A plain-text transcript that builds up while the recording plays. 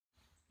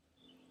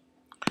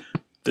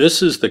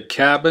This is the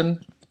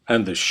cabin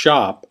and the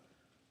shop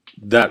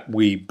that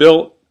we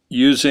built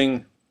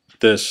using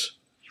this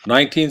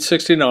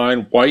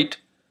 1969 white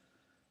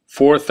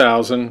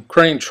 4000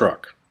 crane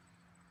truck.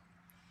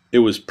 It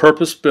was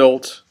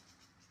purpose-built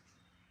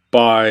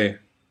by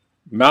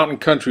Mountain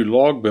Country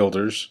Log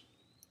Builders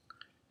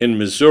in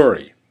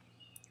Missouri.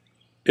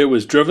 It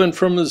was driven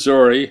from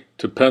Missouri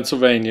to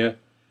Pennsylvania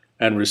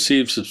and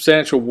received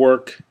substantial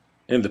work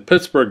in the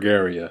Pittsburgh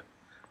area,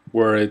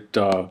 where it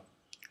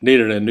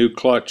needed a new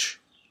clutch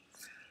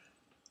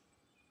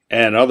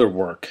and other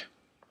work.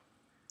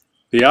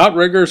 The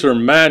outriggers are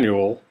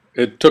manual.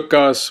 It took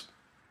us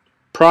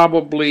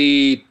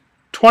probably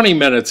 20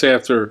 minutes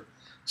after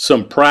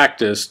some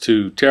practice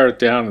to tear it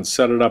down and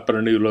set it up at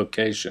a new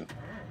location.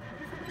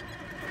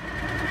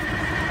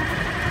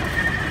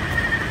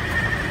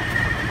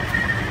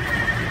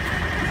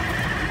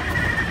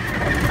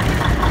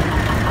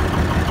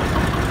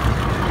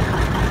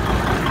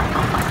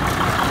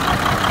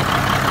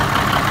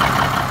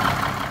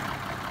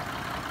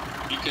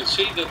 You can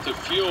see that the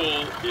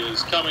fuel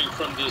is coming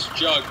from this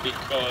jug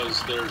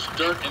because there's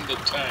dirt in the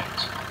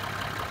tanks.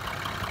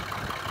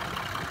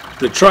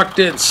 The truck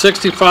did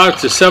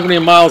 65 to 70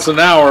 miles an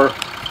hour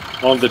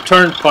on the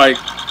turnpike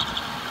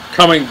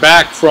coming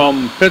back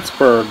from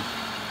Pittsburgh.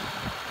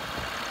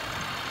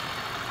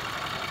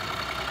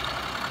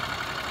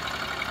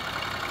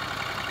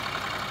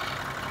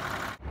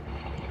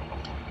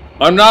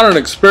 I'm not an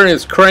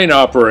experienced crane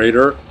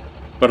operator,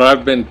 but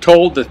I've been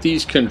told that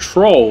these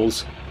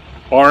controls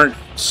aren't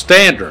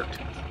standard.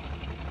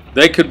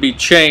 They could be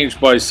changed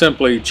by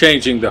simply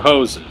changing the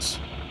hoses.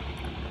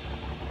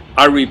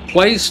 I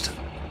replaced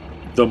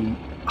the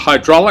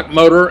hydraulic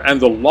motor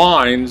and the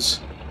lines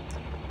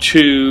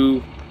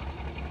to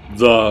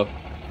the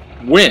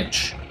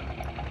winch,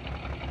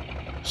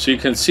 so you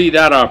can see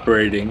that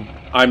operating.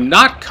 I'm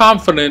not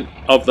confident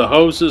of the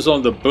hoses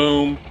on the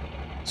boom,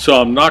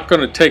 so I'm not going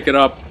to take it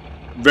up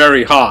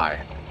very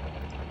high.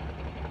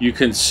 You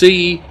can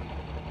see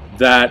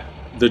that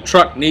the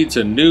truck needs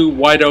a new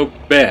white oak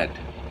bed.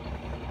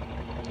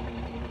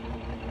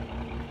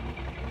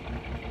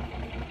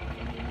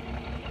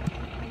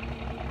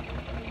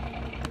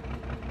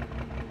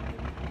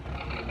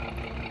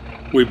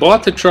 We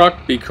bought the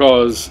truck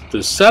because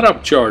the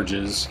setup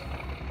charges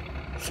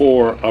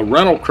for a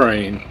rental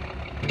crane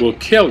will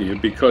kill you,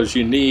 because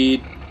you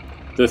need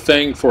the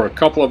thing for a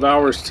couple of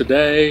hours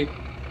today,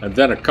 and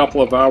then a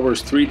couple of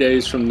hours 3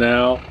 days from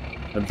now,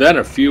 and then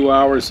a few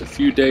hours a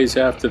few days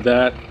after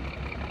that.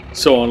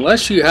 So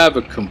unless you have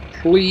a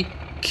complete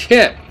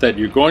kit that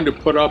you're going to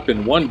put up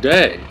in one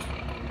day,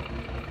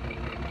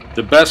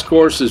 the best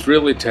course is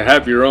really to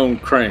have your own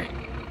crane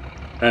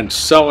and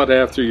sell it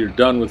after you're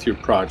done with your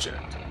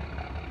project.